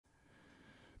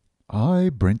Hi,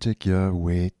 BrenTech here,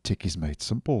 where tech is made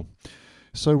simple.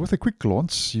 So with a quick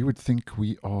glance, you would think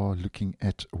we are looking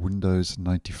at Windows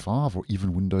 95 or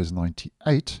even Windows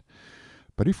 98.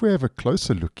 But if we have a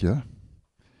closer look here,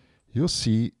 you'll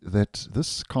see that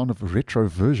this kind of retro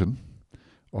version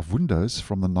of Windows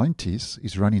from the 90s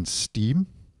is running Steam,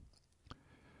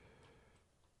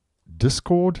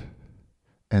 Discord,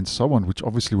 and so on, which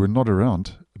obviously were not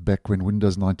around back when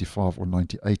Windows 95 or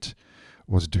 98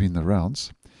 was doing the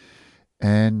rounds.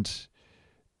 And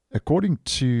according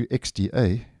to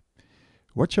XDA,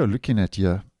 what you're looking at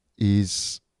here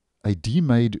is a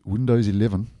demade Windows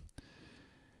 11,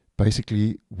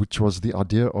 basically, which was the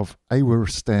idea of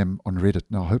Awurstam on Reddit.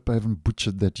 Now, I hope I haven't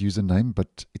butchered that username,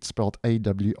 but it's spelled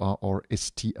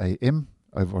Awrstam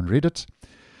over on Reddit.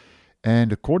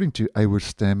 And according to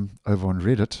Awurstam over on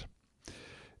Reddit,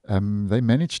 they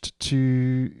managed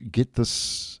to get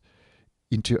this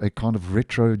into a kind of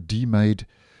retro demade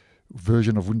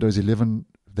version of Windows 11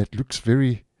 that looks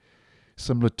very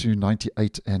similar to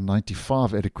 98 and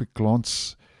 95 at a quick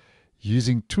glance,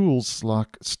 using tools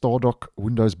like Stardock,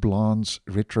 Windows Blinds,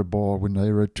 Retrobar,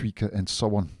 Winero Tweaker, and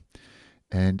so on.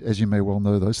 And as you may well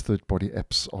know, those third-party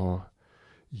apps are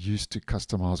used to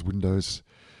customize Windows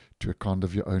to a kind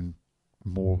of your own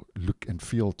more look and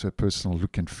feel, to a personal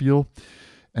look and feel.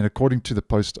 And according to the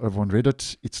post over on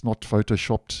Reddit, it's not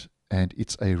photoshopped and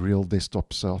it's a real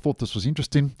desktop. So I thought this was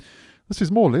interesting. This is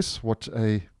more or less what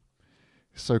a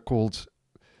so-called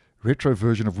retro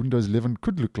version of Windows 11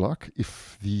 could look like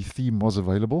if the theme was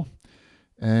available.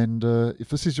 And if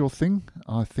this is your thing,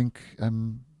 I think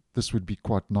this would be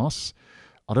quite nice.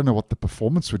 I don't know what the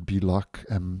performance would be like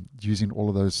using all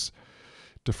of those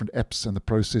different apps and the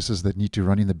processes that need to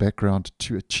run in the background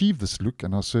to achieve this look,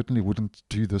 and I certainly wouldn't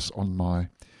do this on my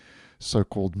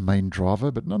so-called main driver,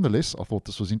 but nonetheless I thought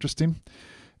this was interesting.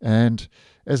 And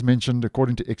as mentioned,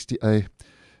 according to XDA,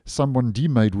 someone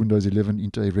demade Windows 11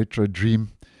 into a retro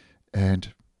dream,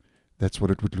 and that's what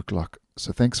it would look like.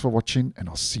 So thanks for watching, and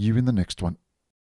I'll see you in the next one.